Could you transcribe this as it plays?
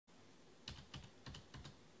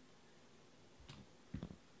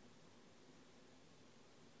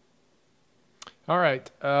All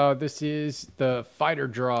right. This is the fighter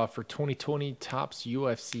draw for 2020 Topps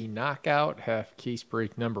UFC Knockout. Half case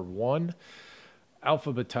break number 1.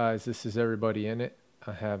 Alphabetized. This is everybody in it.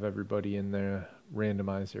 I have everybody in the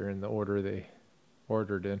randomizer in the order they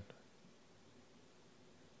ordered in.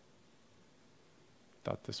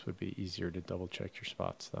 Thought this would be easier to double check your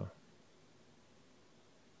spots though.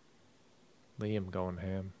 Liam going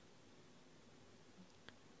ham.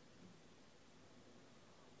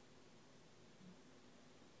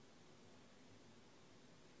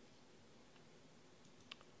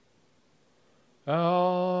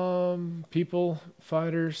 People,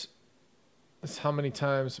 fighters. This is how many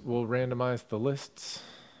times we'll randomize the lists.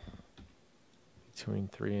 Between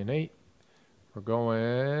 3 and 8. We're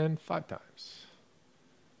going 5 times.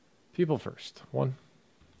 People first. 1,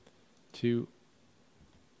 2,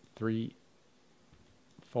 3,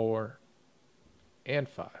 4, and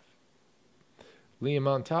 5. Liam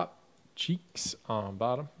on top. Cheeks on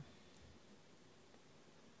bottom.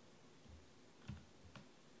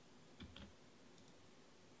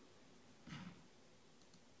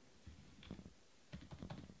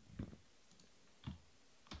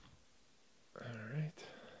 All right.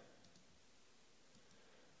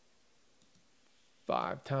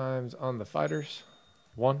 5 times on the fighters.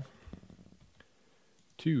 1,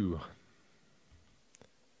 2,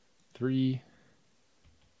 3,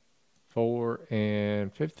 4,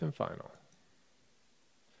 and 5th and final.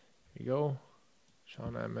 Here you go.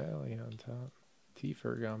 Sean O'Malley on top.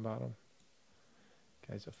 T-Ferg on bottom.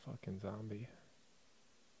 Guy's a fucking zombie.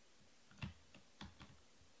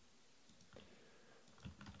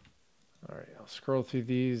 Alright, I'll scroll through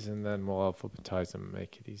these and then we'll alphabetize them and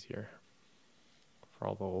make it easier for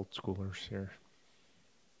all the old schoolers here.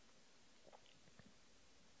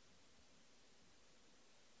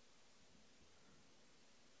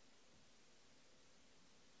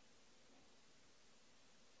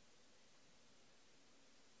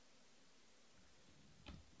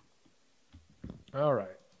 All right.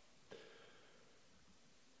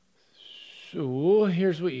 So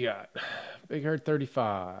here's what you got. Big Heart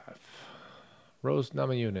 35. Rose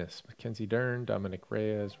Namajunas. Mackenzie Dern. Dominic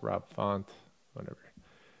Reyes. Rob Font. Whatever.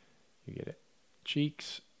 You get it.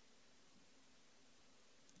 Cheeks.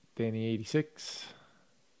 Danny 86.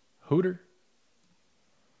 Hooter.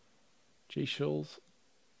 Jay Schultz.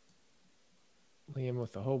 Liam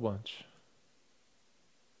with a whole bunch.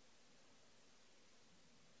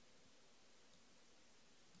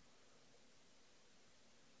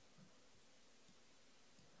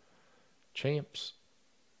 Champs.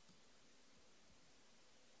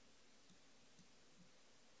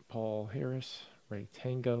 Paul Harris. Ray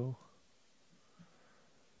Tango.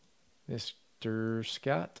 Mr.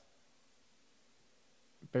 Scott.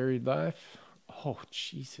 Buried Life. Oh,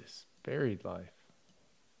 Jesus. Buried Life.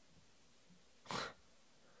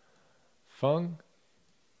 Fung.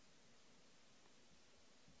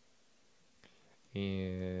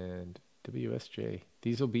 And WSJ.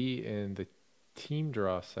 These will be in the team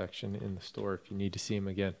draw section in the store if you need to see them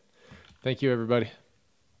again. Thank you, everybody.